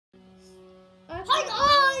Hi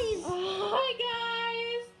guys! Oh, hi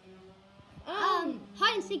guys!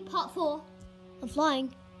 Hide and seek part 4. I'm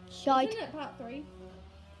flying. Shite. Isn't it part 3?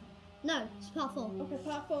 No, it's part 4. Okay,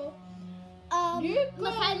 part 4.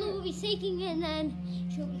 Michaela will be seeking and then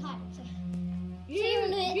she'll be hiding. So. See you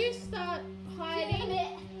in a bit. You start hiding. See you in a bit.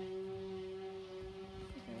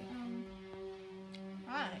 Okay,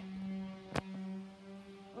 hi.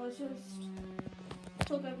 Or just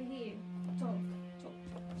talk over here. Talk.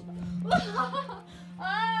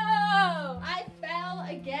 Oh! I fell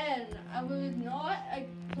again. I was not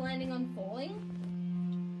planning on falling.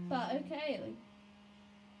 But okay.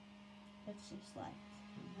 Let's just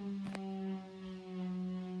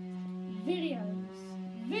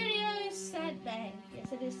Videos, sad day.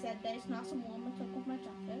 Yes, it is sad day. It's nice and warm. I took off my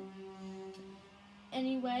jacket.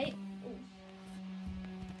 Anyway,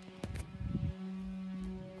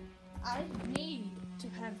 I need to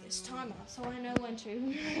have this timer so I know when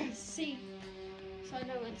to seek.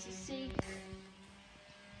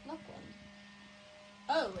 Lachlan.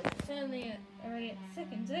 Oh, it's only already at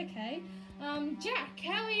seconds. Okay. Jack,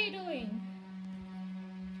 how are you doing?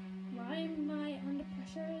 Why am I under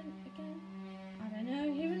pressure again? I don't know.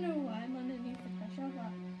 Even know why I'm underneath the pressure,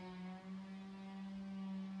 but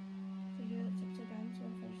figure that's upside down, so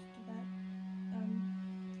I'll first do that.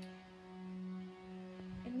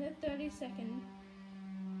 In the 30 seconds,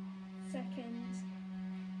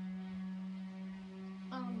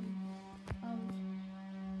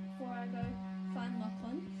 before I go find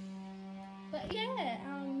Lachlan. But yeah,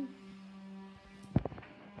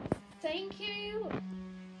 thank you.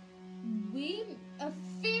 We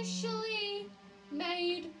officially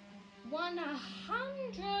made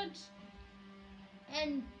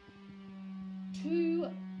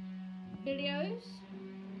 102 videos.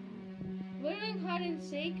 We're doing hide and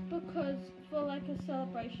seek because for like a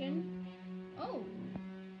celebration. Oh,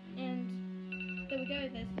 and there we go.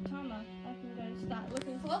 There's the timer. I can go start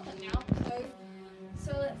looking for Lachlan now.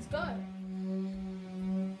 So let's go.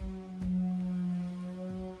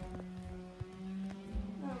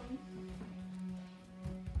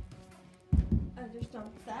 I just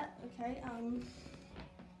dumped that. Okay.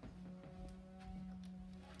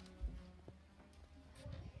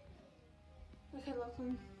 Okay,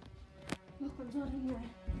 Lachlan's not in there.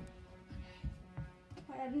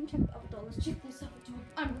 Wait, I didn't check the other door. Let's check this other door.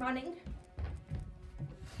 I'm running.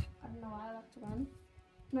 I don't know why I like to run.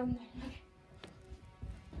 No, I'm there. Okay.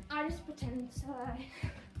 I just pretend so I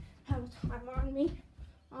have a timer on me.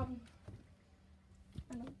 I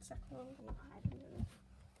know exactly where I'm gonna hide.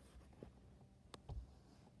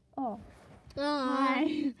 Oh.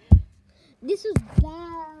 Hi. This is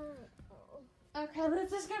bad. Okay,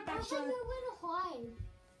 let's just go back I to don't know where to hide.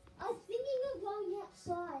 I was thinking of going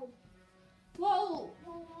outside. Whoa!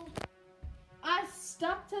 I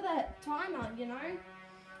stuck to that timer, you know?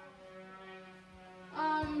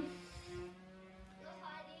 You're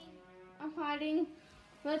hiding. I'm hiding.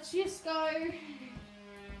 Let's just go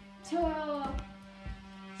to our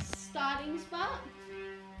starting spot.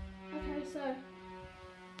 Okay, so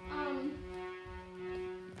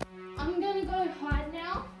I'm gonna go hide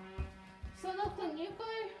now. So Lachlan, you go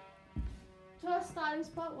to our starting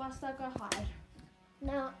spot whilst I go hide.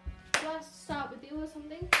 Now, Do I start with you or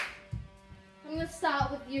something? I'm gonna start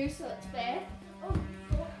with you so it's fair. oh,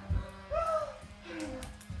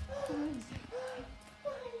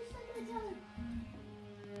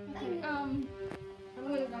 Okay, I'm gonna go.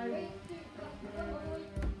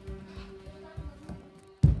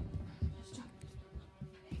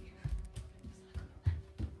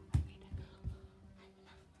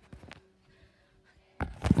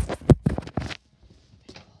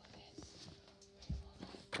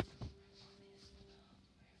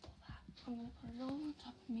 I'm gonna put it all on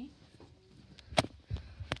top of me.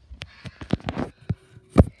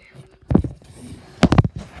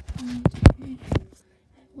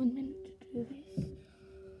 1 minute to do this.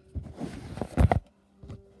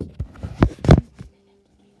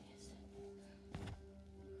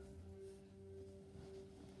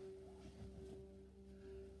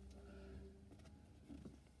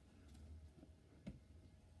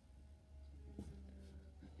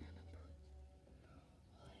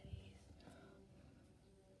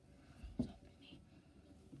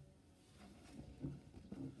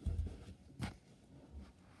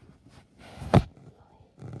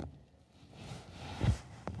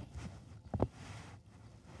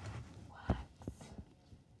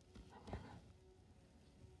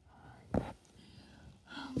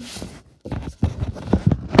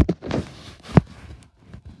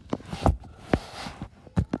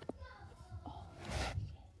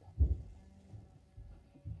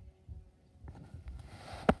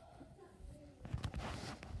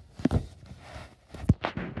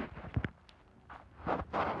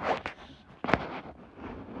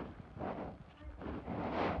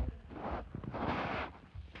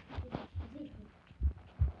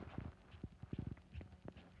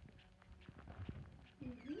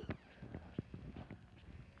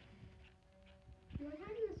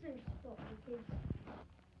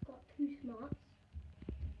 She's got 2 smarts,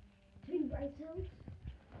 2 brain cells.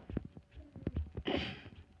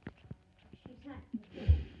 She's happy.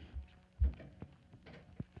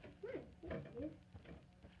 Right, there it is.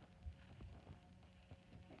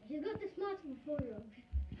 She's got the smarts of a 4-year-old.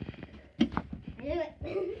 I knew it.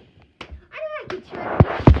 I know I can try.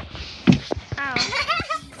 Ow.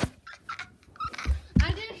 I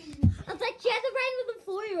was like, she has a brain with a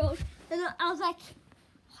 4-year-old. And I was like,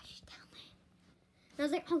 oh, she's down there. And I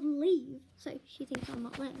was like, I'll leave. So she thinks I'm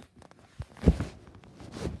not there.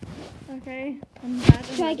 Okay, I'm bad.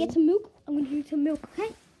 Should I get some milk? I'm going to do some milk,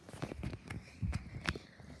 okay?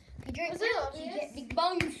 You drink Was it milk, obvious? you get big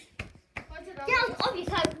bones. What's it Yeah, it was obvious.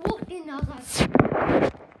 I walked in and I was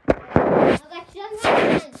like, she doesn't have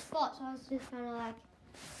a blind spot. So I was just kind of like,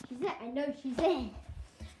 she's there. I know she's there.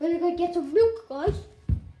 We're going to go get some milk, guys.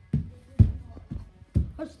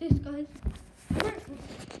 What's this, guys?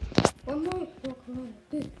 One more. Look,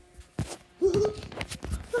 this.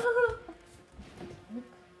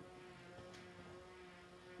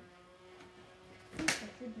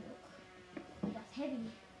 That's heavy.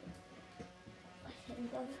 That's heavy,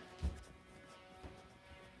 though.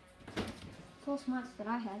 Four smarts that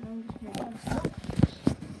I had. I'm just going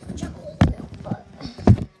to juggle all the milk, but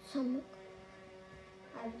some milk.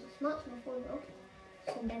 I have the smarts from 4-year-old.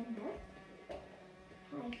 Some baby milk.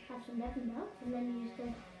 I have some baby milk, and then you just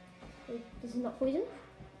go. This is not poison.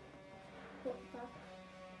 What the fuck?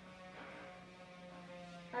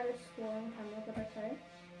 I just swore on camera, but okay.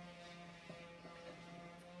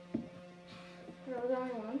 That was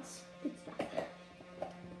only once. Good stuff.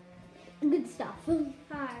 Good stuff.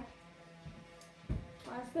 Hi.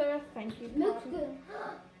 Why is there a thank you Milk's card? good.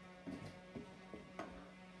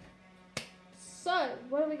 So,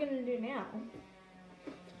 what are we going to do now?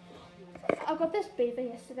 I got this beaver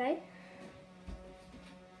yesterday.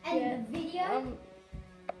 And Yeah. the video.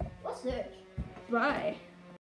 What's this? Right.